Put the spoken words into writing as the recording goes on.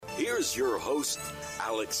Here's your host,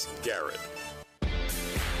 Alex Garrett.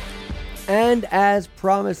 And as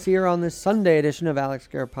promised here on this Sunday edition of Alex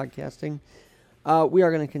Garrett Podcasting, we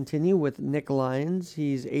are going to continue with Nick Lyons.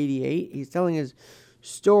 He's 88. He's telling his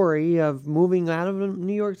story of moving out of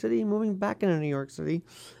New York City, moving back into New York City.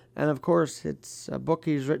 And of course, it's a book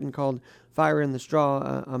he's written called Fire in the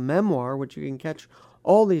Straw, a memoir, which you can catch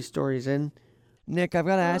all these stories in. Nick, I've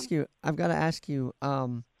got to ask you,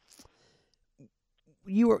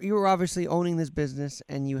 you were obviously owning this business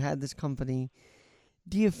and you had this company.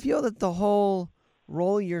 Do you feel that the whole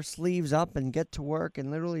roll your sleeves up and get to work and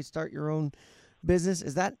literally start your own business,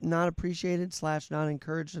 is that not appreciated / not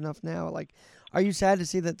encouraged enough now? Like, are you sad to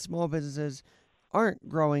see that small businesses aren't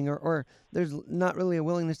growing or there's not really a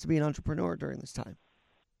willingness to be an entrepreneur during this time?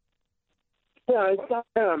 Yeah,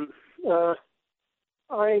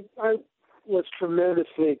 I was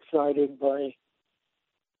tremendously excited by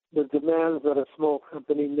the demands that a small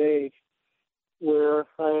company made, where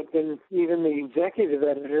I had been even the executive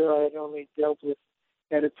editor. I had only dealt with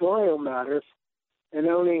editorial matters, and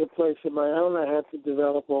owning a place of my own, I had to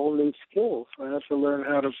develop all new skills. I had to learn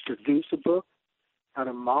how to produce a book, how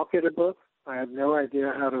to market a book. I had no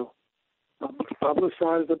idea how to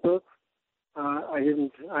publicize a book. I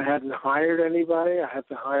hadn't hired anybody. I had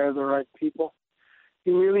to hire the right people.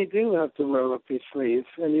 You really do have to roll up your sleeves,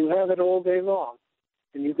 and you have it all day long,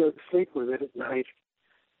 and you go to sleep with it at night.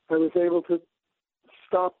 I was able to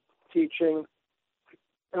stop teaching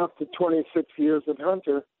after 26 years at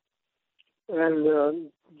Hunter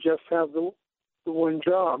and just have the one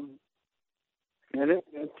job. And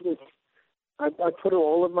I put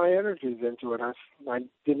all of my energies into it. I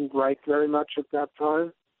didn't write very much at that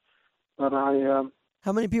time, but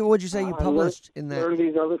How many people would you say you published in that? Learned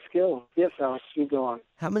these other skills. Yes, Alex, you go on.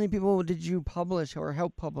 How many people did you publish or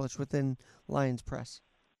help publish within Lyons Press?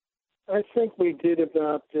 I think we did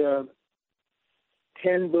about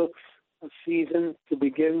 10 books a season to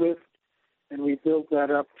begin with, and we built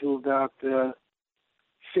that up to about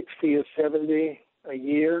 60 or 70 a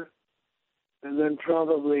year, and then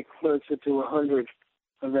probably closer to 100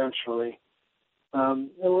 eventually.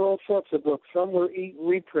 There were all sorts of books. Some were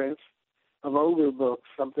reprints of older books,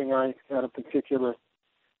 something I had a particular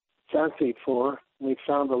fancy for. We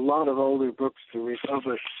found a lot of older books to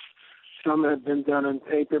republish. Some had been done in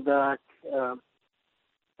paperback, but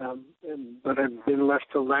had been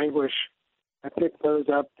left to languish. I picked those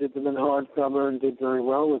up, did them in hardcover, and did very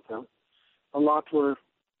well with them. A lot were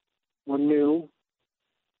new.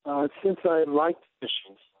 Since I liked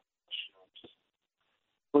fishing,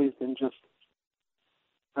 always been just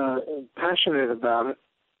passionate about it.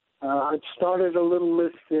 I started a little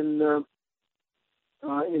list in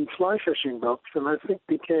fly fishing books, and I think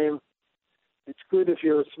it's good if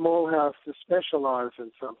you're a small house to specialize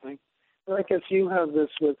in something. And I guess you have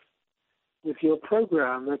this with your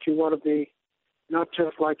program, that you want to be not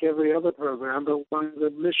just like every other program, but one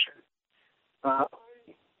with a mission.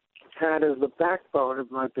 Had as the backbone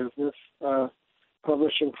of my business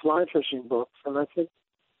publishing fly fishing books, and I think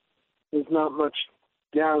there's not much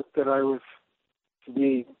doubt that I was, to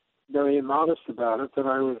be very modest about it, that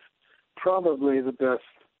I was probably the best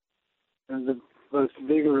and the most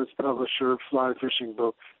vigorous publisher of fly fishing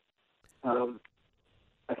books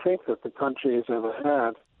I think that the country has ever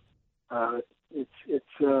had. I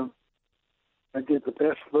did the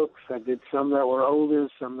best books. I did some that were older,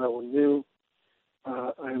 some that were new.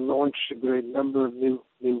 I launched a great number of new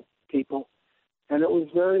people, and it was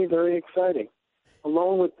very, very exciting.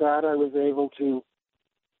 Along with that, I was able to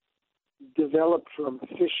develop from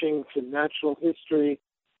fishing to natural history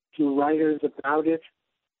to writers about it.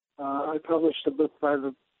 I published a book by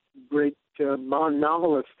the great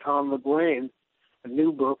novelist Tom McGuane, a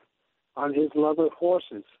new book on his love of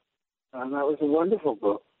horses. That was a wonderful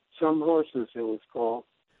book. Some Horses, it was called.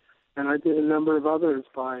 And I did a number of others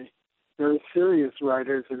by very serious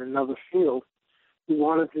writers in another field who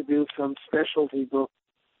wanted to do some specialty book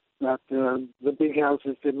that the big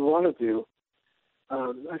houses didn't want to do.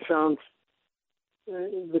 I found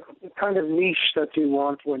the kind of niche that you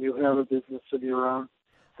want when you have a business of your own,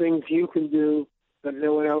 things you can do that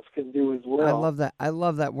no one else can do as well. I love that. I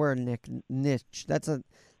love that word, Nick. Niche. That's I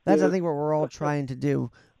think what we're all trying to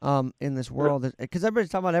do in this world, because everybody's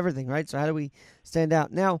talking about everything, right? So how do we stand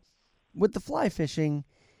out? Now, with the fly fishing,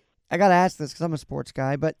 I got to ask this because I'm a sports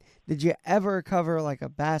guy, but did you ever cover like a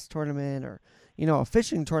bass tournament or, a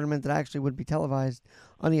fishing tournament that actually would be televised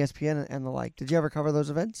on ESPN and the like? Did you ever cover those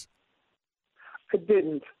events? I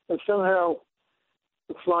didn't. But somehow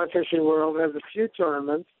the fly fishing world has a few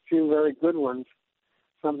tournaments, a few very good ones,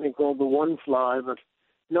 something called the One Fly, but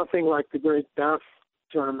nothing like the great bass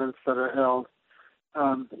tournaments that are held.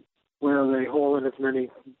 where they haul in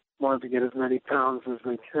want to get as many pounds as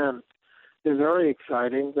they can. They're very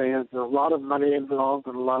exciting. They have a lot of money involved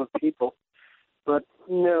and a lot of people. But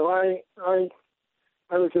I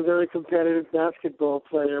was a very competitive basketball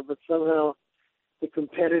player, but somehow the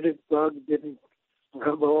competitive bug didn't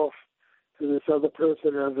rub off to this other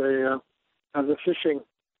person as a fishing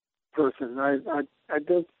person. I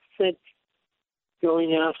don't think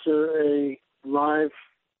going after a live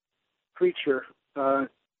creature, a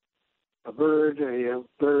bird,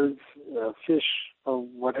 birds, a fish, or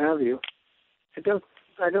what have you,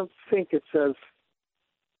 I don't think it's as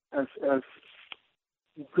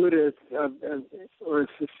good as or as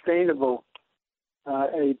sustainable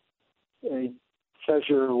a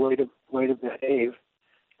pleasure or way to behave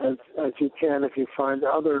as you can if you find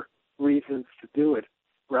other reasons to do it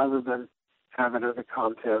rather than have it as a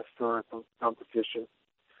contest or a competition.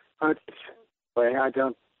 I'm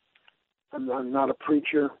not a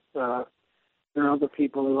preacher. There are other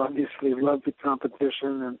people who obviously love the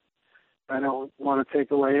competition, and I don't want to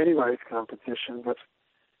take away anybody's competition, but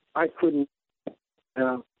I couldn't.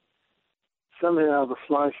 Somehow the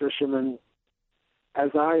fly fishermen,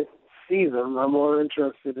 as I see them, I'm more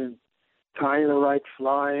interested in tying the right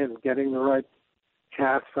fly and getting the right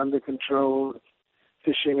cast under control,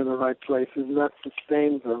 fishing in the right places, and that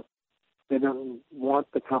sustains them. They don't want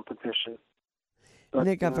the competition. But,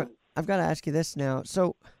 Nick, I've got to ask you this now.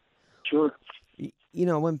 So, sure.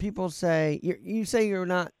 When people say you say you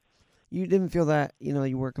didn't feel that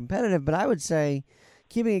you were competitive, but I would say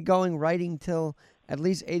keeping it going, writing till at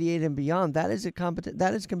least 88 and beyond, that is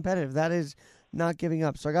competitive. That is not giving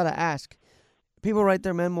up. So I got to ask, people write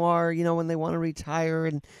their memoir, when they want to retire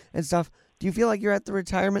and stuff. Do you feel like you're at the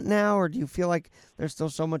retirement now, or do you feel like there's still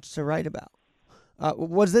so much to write about?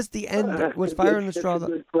 Was this the end? Was Fire in the Straw? That's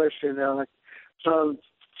a good question, Alex.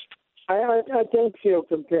 I don't feel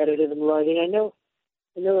competitive in writing. I know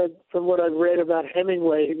from what I've read about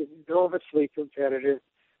Hemingway, he was enormously competitive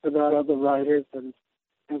about other writers and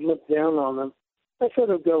looked down on them. I sort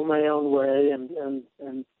of go my own way and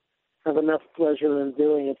have enough pleasure in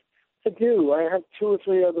doing it. I do. I have 2 or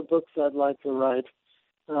 3 other books I'd like to write.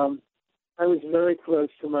 I was very close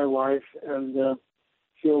to my wife and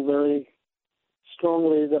feel very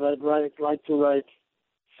strongly that I'd like to write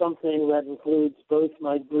something that includes both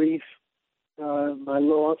my grief, my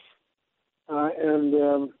loss, and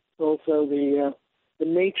also the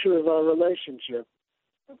nature of our relationship.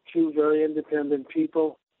 2 very independent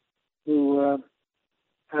people who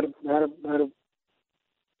had an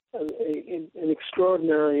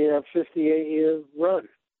extraordinary 58-year run.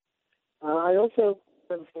 I also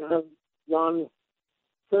have gone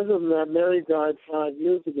further than that. Mary died 5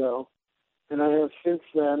 years ago, and I have since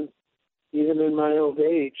then, even in my old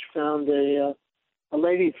age, found a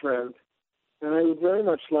lady friend, and I would very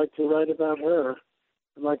much like to write about her.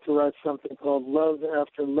 I'd like to write something called Love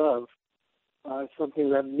After Love, something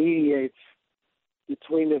that mediates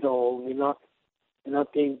between it all. You're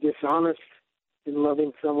not being dishonest in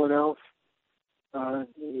loving someone else.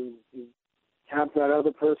 You have that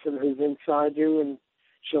other person who's inside you, and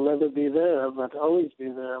she'll never be there, but always be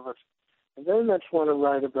there. But I very much want to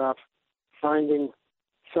write about finding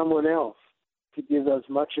someone else to give as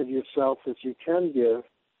much of yourself as you can give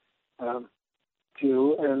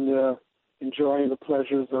to, and enjoying the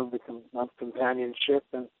pleasures of companionship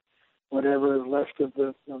and whatever is left of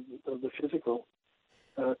the physical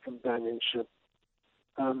companionship.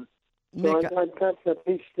 Nick, So I'd got at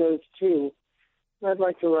least those 2. I'd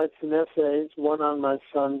like to write some essays, one on my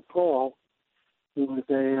son Paul, who was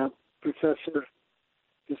a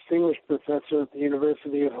distinguished professor at the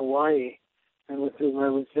University of Hawaii, and with whom I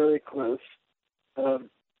was very close,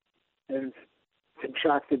 and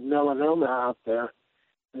contracted melanoma out there.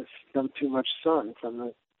 There's become too much sun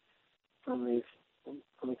from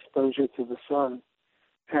exposure to the sun.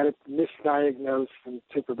 Had it misdiagnosed and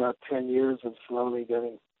took about 10 years of slowly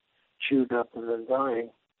getting chewed up and then dying.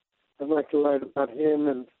 I'd like to write about him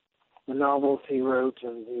and the novels he wrote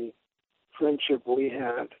and the friendship we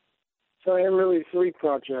had. So I have really 3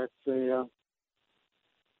 projects.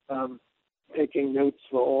 Taking notes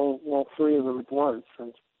for all 3 of them at once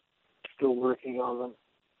and still working on them.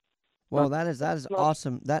 Well, that is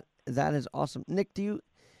awesome. That is awesome. Nick, do you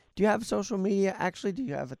have social media? Actually, do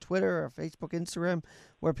you have a Twitter or Facebook, Instagram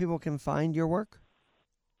where people can find your work?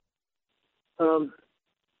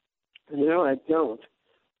 I don't.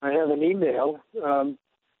 I have an email.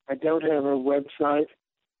 I don't have a website.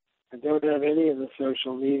 I don't have any of the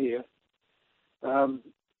social media.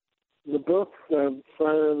 The book,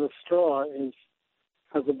 Fire in the Straw,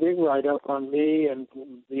 has a big write-up on me and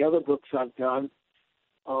the other books I've done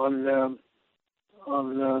on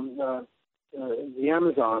the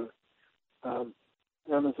Amazon.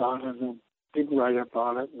 Amazon has a big write-up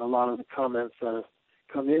on it and a lot of the comments that have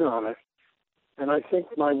come in on it. And I think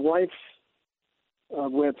my wife's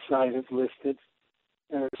website is listed,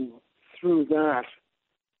 and through that,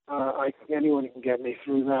 anyone can get me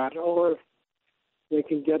through that, or they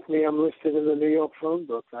can get me. I'm listed in the New York phone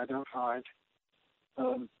book. I don't hide,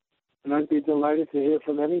 and I'd be delighted to hear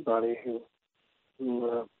from anybody who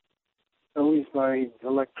always by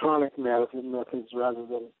electronic methods rather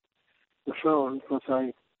than the phone,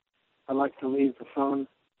 because I like to leave the phone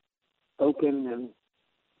open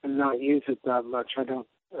and not use it that much. I don't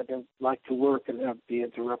like to work and be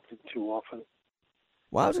interrupted too often.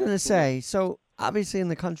 Well, I was going to say, so obviously in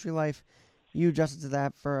the country life, you adjusted to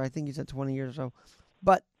that for, I think you said 20 years or so.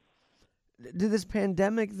 But did this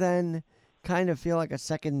pandemic then kind of feel like a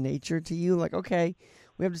second nature to you? Like, okay,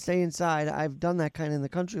 we have to stay inside. I've done that kind of in the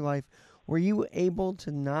country life. Were you able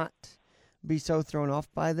to not be so thrown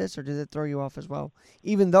off by this, or did it throw you off as well?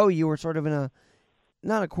 Even though you were sort of in a,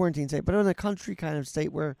 not a quarantine state, but in a country kind of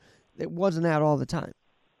state where it wasn't out all the time.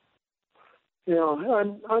 You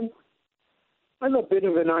know, I'm a bit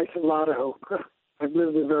of an isolato. I've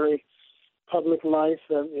lived a very public life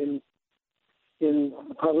in the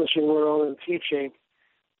publishing world and teaching,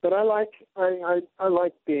 but I like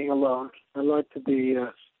being alone. I like to be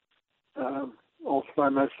off by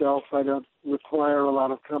myself. I don't require a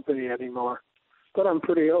lot of company anymore, but I'm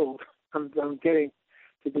pretty old. I'm getting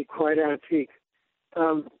to be quite antique.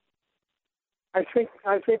 I think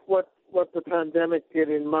what the pandemic did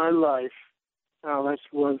in my life, Alex,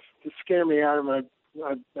 was to scare me out of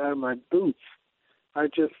my boots. I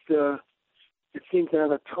just it seemed to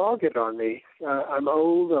have a target on me. I'm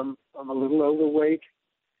old. I'm a little overweight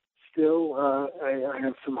still. I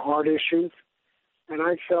have some heart issues, and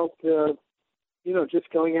I felt just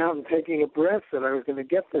going out and taking a breath that I was going to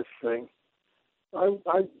get this thing. I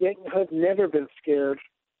have never been scared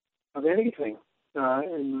of anything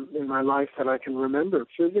in my life that I can remember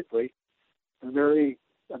physically. A very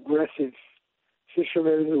aggressive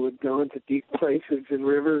fisherman who would go into deep places in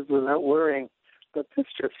rivers without worrying. But this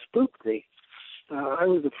just spooked me. I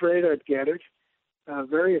was afraid I'd get it,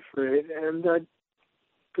 very afraid, and I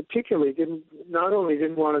particularly not only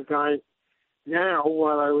didn't want to die now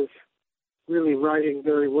while I was really writing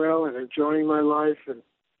very well and enjoying my life and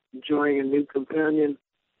enjoying a new companion,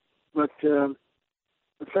 but the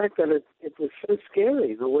fact that it was so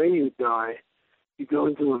scary, the way you die. You go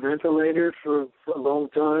into a ventilator for a long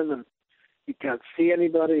time and you can't see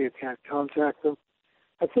anybody, you can't contact them.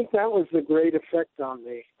 I think that was the great effect on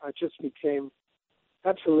me. I just became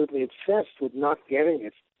absolutely obsessed with not getting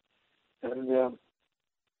it. And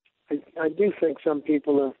I do think some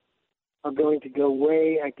people are going to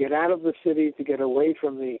get out of the city to get away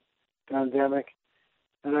from the pandemic.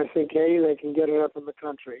 And I think, A, they can get it up in the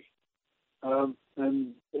country.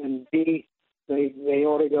 And B, they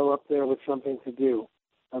ought to go up there with something to do,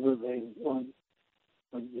 other than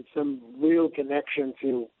some real connection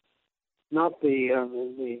to not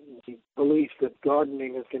the belief that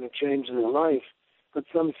gardening is going to change their life, but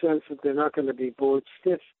some sense that they're not going to be bored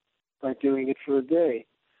stiff by doing it for a day.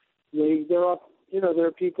 There are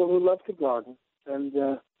people who love to garden,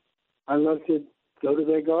 and I love to go to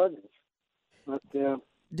their gardens. But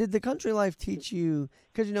did the country life teach you?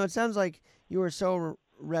 Because it sounds like you were so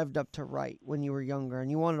revved up to write when you were younger, and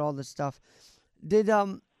you wanted all this stuff. Did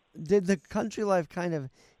the country life kind of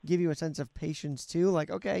give you a sense of patience too? Like,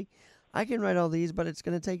 okay, I can write all these, but it's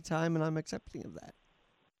going to take time, and I'm accepting of that.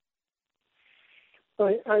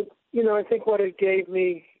 I think what it gave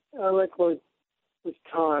me, was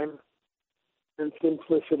time and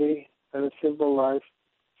simplicity and a simpler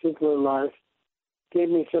life. Gave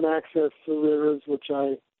me some access to rivers, which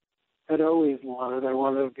I had always wanted. I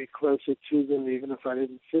wanted to be closer to them, even if I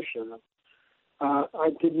didn't fish in them.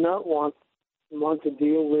 I did not want to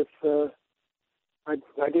deal with. I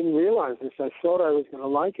didn't realize this. I thought I was going to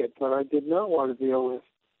like it, but I did not want to deal with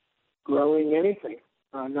growing anything,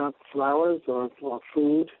 not flowers or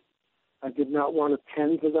food. I did not want to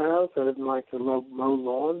tend to the house. I didn't like to mow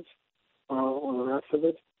lawns or the rest of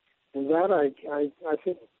it. And that I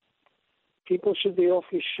think people should be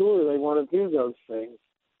awfully sure they want to do those things.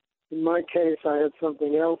 In my case, I had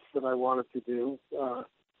something else that I wanted to do,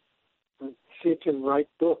 sit and write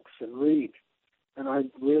books and read. And I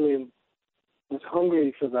really was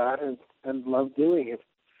hungry for that and loved doing it.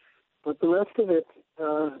 But the rest of it,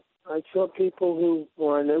 I saw people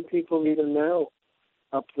I know people even now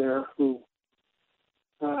up there who,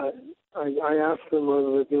 I asked them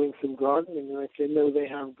whether they're doing some gardening, and I say, no, they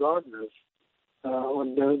have gardeners. Or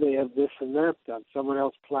no, they have this and that done. Someone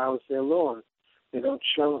else plows their lawn. They don't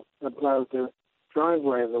plow their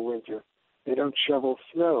driveway in the winter. They don't shovel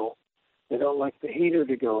snow. They don't like the heater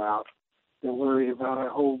to go out. They're worried about a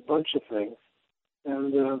whole bunch of things.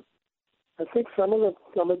 And I think some are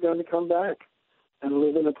going to come back and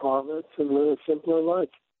live in apartments and live a simpler life.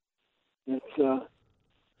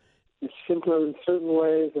 It's simpler in certain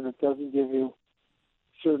ways, and it doesn't give you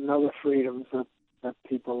certain other freedoms that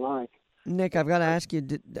people like. Nick, I've got to ask you,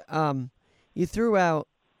 you threw out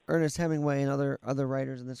Ernest Hemingway and other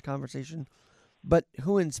writers in this conversation, but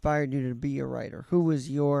who inspired you to be a writer? Who was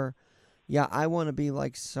your, I want to be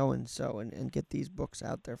like so-and-so and get these books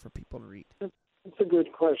out there for people to read? It's a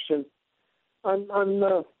good question. I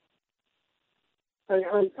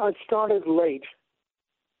started late.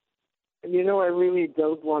 And I really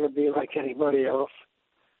don't want to be like anybody else.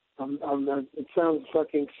 It sounds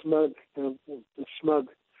fucking smug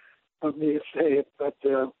of me to say it, but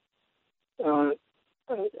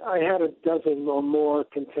I had a dozen or more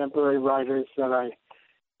contemporary writers that I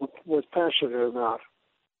was passionate about.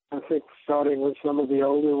 I think starting with some of the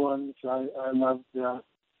older ones, I loved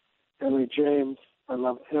Henry James. I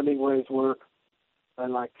loved Hemingway's work. I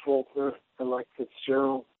liked Faulkner. I liked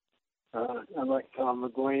Fitzgerald. I liked Tom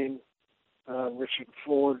McGuane. Richard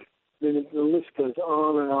Ford. The list goes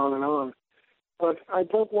on and on and on. But I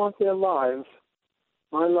don't want their lives.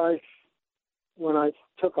 My life, when I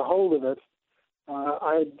took a hold of it,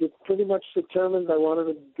 I pretty much determined I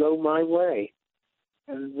wanted to go my way.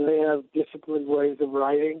 And they have disciplined ways of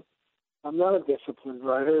writing. I'm not a disciplined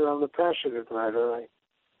writer. I'm a passionate writer.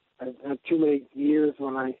 I had too many years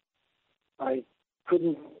when I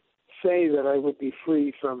couldn't say that I would be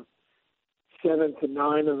free from 7 to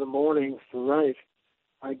 9 in the mornings to write.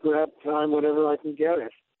 I grab time whenever I can get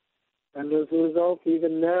it. And as a result,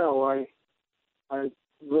 even now, I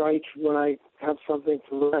write when I have something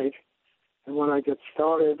to write. And when I get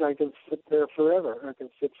started, I can sit there forever. I can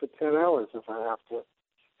sit for 10 hours if I have to,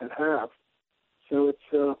 and have. So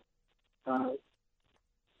it's,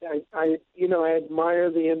 I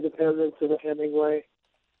admire the independence of Hemingway.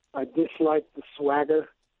 I dislike the swagger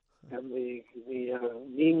and the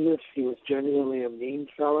meanness. He was genuinely a mean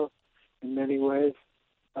fellow in many ways.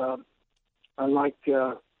 I like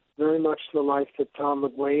very much the life that Tom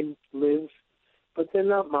McGuane lives, but they're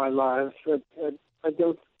not my lives. I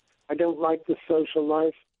don't like the social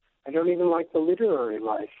life. I don't even like the literary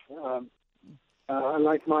life. I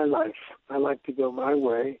like my life. I like to go my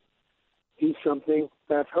way, do something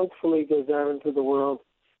that hopefully goes out into the world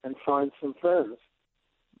and find some friends.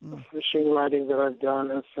 The fishing writing that I've done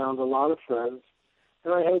has found a lot of friends,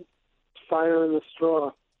 and I hope Fire in the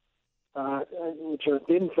Straw, which I've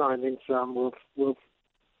been finding some, will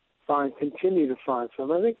continue to find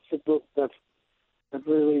some. I think it's a book that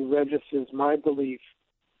really registers my belief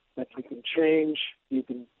that you can change, you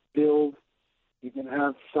can build, you can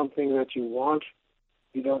have something that you want.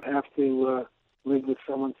 You don't have to live with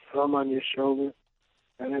someone's thumb on your shoulder,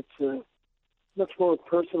 and it's a much more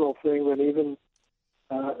personal thing than even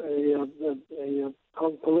a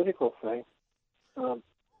political thing. Well,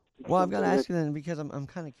 I've got to ask you then, because I'm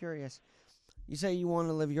kind of curious. You say you want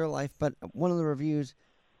to live your life, but one of the reviews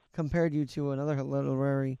compared you to another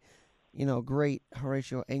literary, great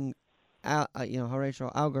Horatio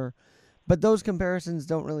Alger, but those comparisons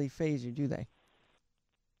don't really faze you, do they?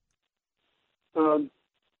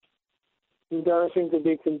 Embarrassing to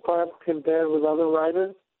be compared with other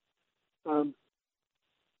writers? No,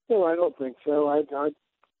 I don't think so.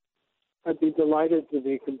 I'd be delighted to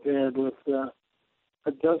be compared with a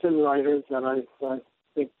dozen writers that I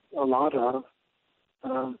think a lot of,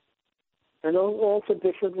 and all for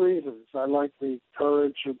different reasons. I like the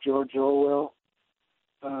courage of George Orwell,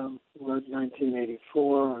 who wrote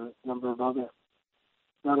 1984, and a number of other,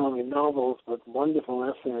 not only novels, but wonderful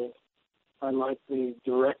essays. I like the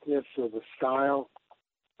directness or the style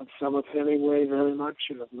of some of Hemingway very much,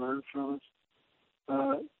 and have learned from it.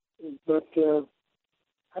 But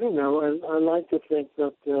I don't know. I like to think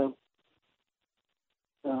that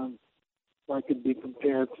I could be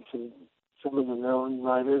compared to some of the known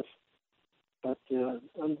writers, but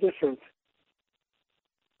I'm different.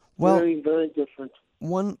 Well, very, very different.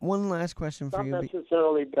 One last question for you. Not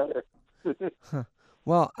necessarily better.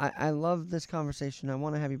 Well, I love this conversation. I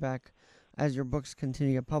want to have you back as your books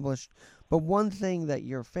continue to get published. But one thing that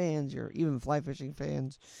your fans, your even fly fishing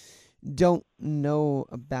fans, don't know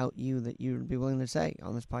about you that you'd be willing to say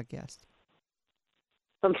on this podcast.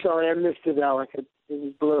 I'm sorry, I missed it, Alec. It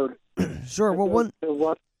was blurred. Sure. Well,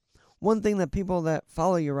 one thing that people that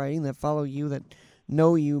follow your writing, that follow you, that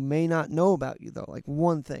know you, may not know about you, though. Like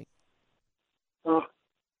one thing.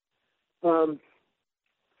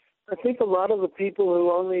 I think a lot of the people who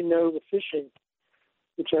only know the fishing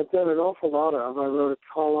which I've done an awful lot of. I wrote a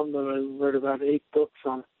column and I wrote about 8 books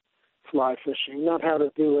on fly fishing, not how to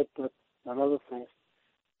do it, but on other things.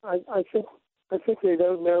 I think they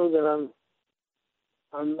don't know that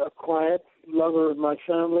I'm a quiet lover of my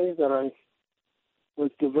family, that I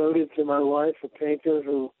was devoted to my wife, a painter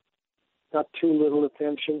who got too little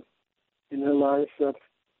attention in her life, that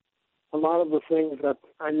a lot of the things that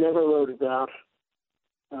I never wrote about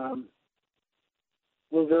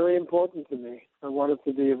were very important to me. I wanted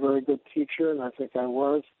to be a very good teacher, and I think I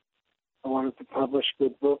was. I wanted to publish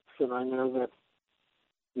good books, and I know that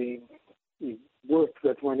the work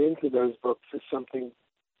that went into those books is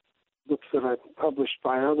books that I published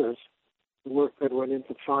by others, the work that went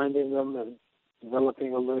into finding them and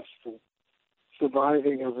developing a list and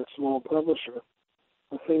surviving as a small publisher,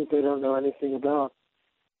 are things they don't know anything about.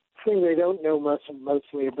 The thing they don't know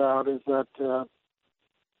mostly about is that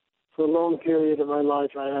for a long period of my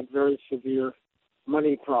life, I had very severe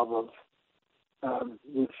money problems.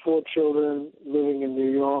 With 4 children, living in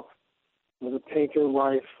New York, with a painter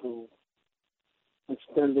wife who was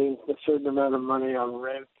spending a certain amount of money on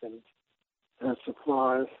rent and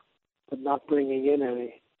supplies, but not bringing in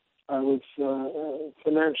any. I was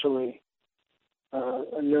financially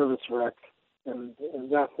a nervous wreck, and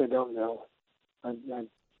that they don't know. I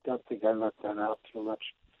don't think I left that out too much.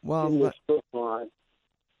 Well,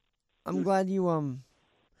 I'm glad you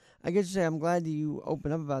I guess you say I'm glad that you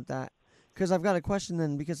open up about that, because I've got a question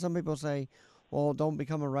then, because some people say, well, don't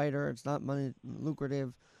become a writer, it's not money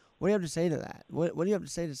lucrative. What do you have to say to that? What do you have to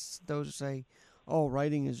say to those who say, oh,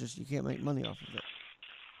 writing is just, you can't make money off of it?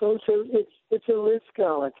 So it's a risk,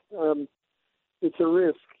 Alex. It's a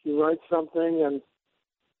risk. You write something, and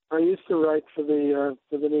I used to write for the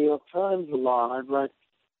New York Times a lot. I'd write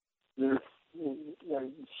the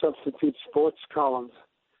substitute sports columns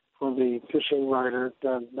for the fishing writer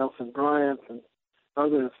Nelson Bryant and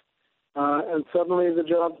others, and suddenly the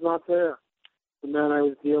job's not there. The man I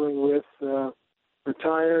was dealing with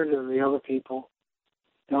retired, and the other people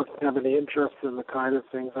don't have any interest in the kind of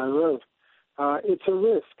things I wrote. It's a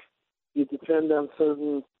risk. You depend on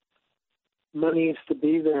certain monies to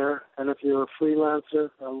be there, and if you're a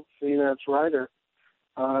freelancer, a freelance writer,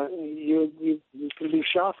 you can be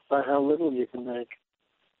shocked by how little you can make.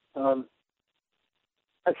 I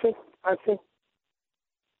think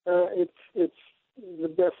it's the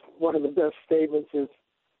best. One of the best statements is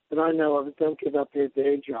that I know of: don't give up your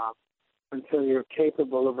day job until you're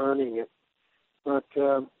capable of earning it. But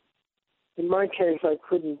in my case, I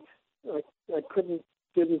didn't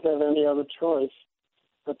have any other choice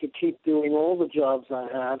but to keep doing all the jobs I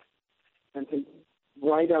had and to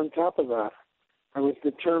write on top of that. I was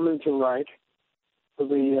determined to write. For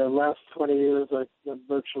the last 20 years, I've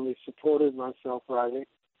virtually supported myself writing,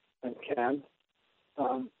 and can.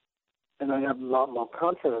 And I have a lot more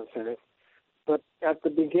confidence in it. But at the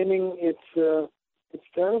beginning, it's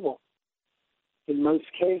terrible in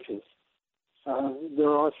most cases. There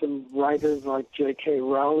are some writers like J.K.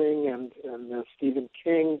 Rowling and Stephen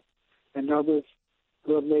King and others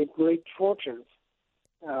who have made great fortunes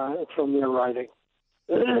from their writing.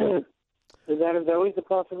 And that is always a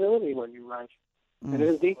possibility when you write. And it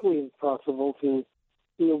is equally possible to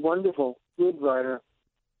be a wonderful, good writer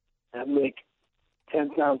and make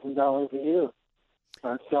 $10,000 a year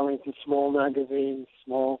selling to small magazines,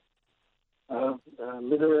 small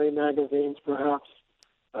literary magazines, perhaps,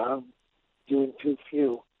 doing too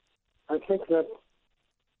few. I think that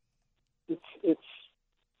it's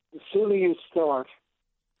the sooner you start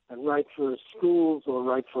and write for schools or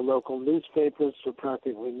write for local newspapers for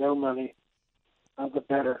practically no money, the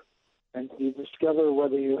better. And you discover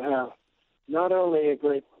whether you have not only a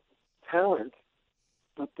great talent,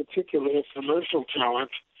 but particularly a commercial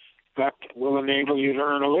talent that will enable you to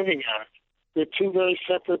earn a living at it. They're two very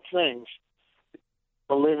separate things: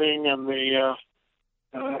 the living and the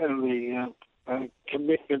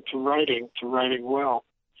commitment to writing well.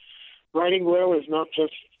 Writing well is not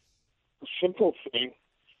just a simple thing.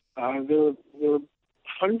 There are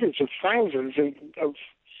hundreds of thousands of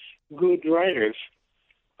good writers.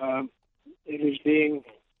 It is being,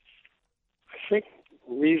 I think,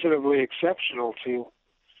 reasonably exceptional to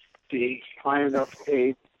be high enough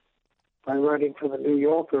paid by writing for the New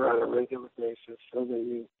Yorker on a regular basis, so that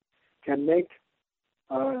you can make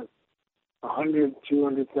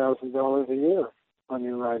 $100,000-$200,000 a year on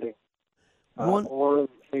your writing. Or in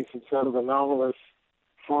the case of some of the novelists,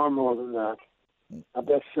 far more than that. A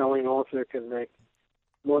best-selling author can make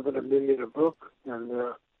more than $1 million a book, and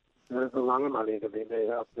there's a lot of money to be made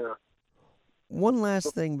out there. One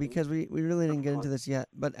last thing, because we really didn't get into this yet,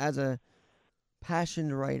 but as a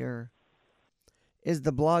passionate writer, is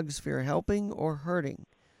the blog sphere helping or hurting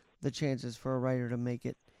the chances for a writer to make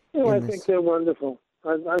it? I think they're wonderful.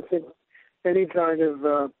 I think any kind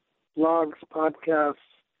of blogs, podcasts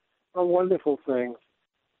are wonderful things.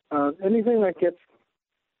 Anything that gets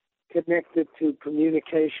connected to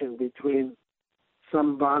communication between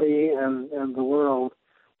somebody and the world.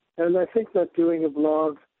 And I think that doing a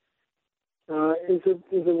blog is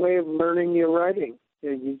a way of learning your writing.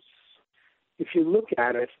 If you look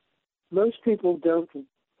at it, most people don't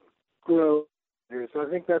grow. I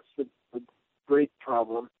think that's the great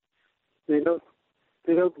problem. They don't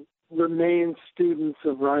remain students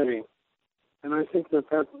of writing, and I think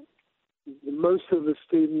that most of the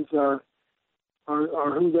students are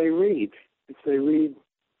who they read. If they read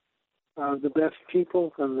the best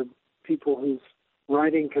people and the people whose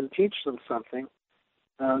writing can teach them something,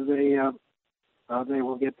 they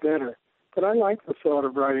will get better. But I like the thought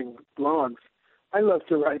of writing blogs. I love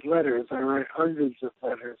to write letters. I write hundreds of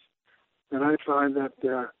letters, and I find that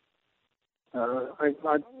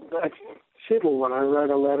I fiddle when I write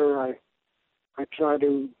a letter. I try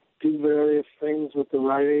to do various things with the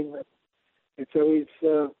writing. It's always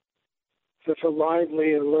such a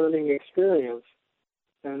lively and learning experience,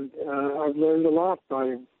 and I've learned a lot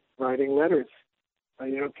by writing letters.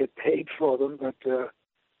 You don't get paid for them, but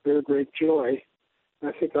they're a great joy.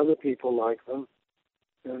 I think other people like them,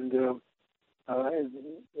 and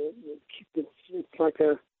it's like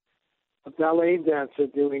a ballet dancer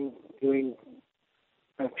doing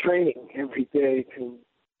training every day.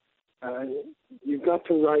 You've got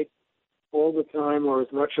to write all the time, or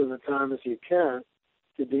as much of the time as you can,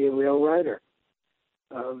 to be a real writer.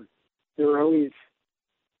 There are always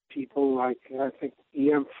people like, I think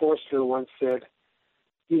E.M. Forster once said,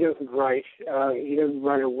 he doesn't write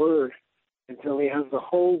a word until he has the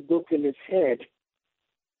whole book in his head.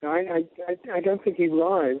 Now, I don't think he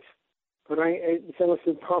lies, but it's almost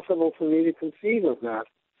impossible for me to conceive of that.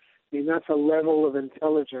 I mean, that's a level of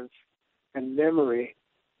intelligence and memory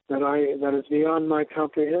that is beyond my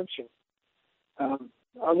comprehension.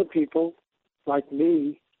 Other people, like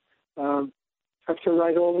me, have to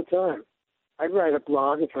write all the time. I'd write a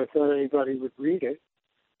blog if I thought anybody would read it.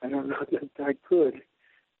 I don't know that I could.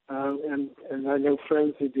 And I know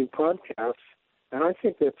friends who do podcasts, and I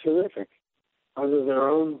think they're terrific, either their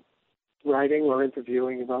own writing or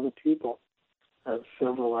interviewing of other people.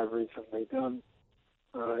 Several I've recently done.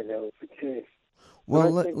 I know it's the case.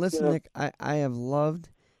 Well, listen, Nick, I have loved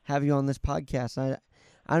having you on this podcast. I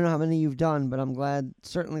don't know how many you've done, but I'm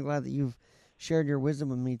certainly glad that you've shared your wisdom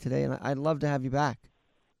with me today, and I'd love to have you back.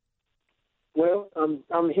 Well,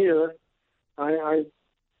 I'm here. And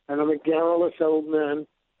I'm a garrulous old man.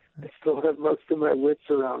 I still have most of my wits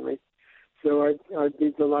around me, so I'd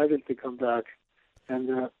be delighted to come back.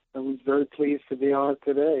 And I was very pleased to be on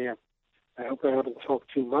today. I hope I haven't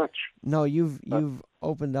talked too much. No, you've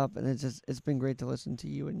opened up, and it's been great to listen to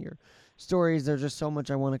you and your stories. There's just so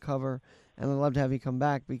much I want to cover, and I'd love to have you come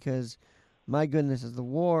back because, my goodness, is the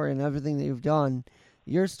war and everything that you've done.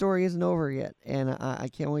 Your story isn't over yet, and I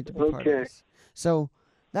can't wait to be part of this. So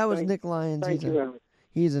that was Nick Lyons.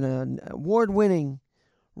 He's an award-winning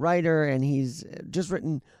writer, and he's just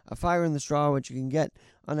written A Fire in the Straw, which you can get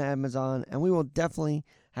on Amazon, and we will definitely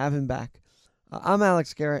have him back. I'm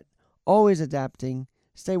Alex Garrett, always adapting.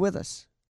 Stay with us.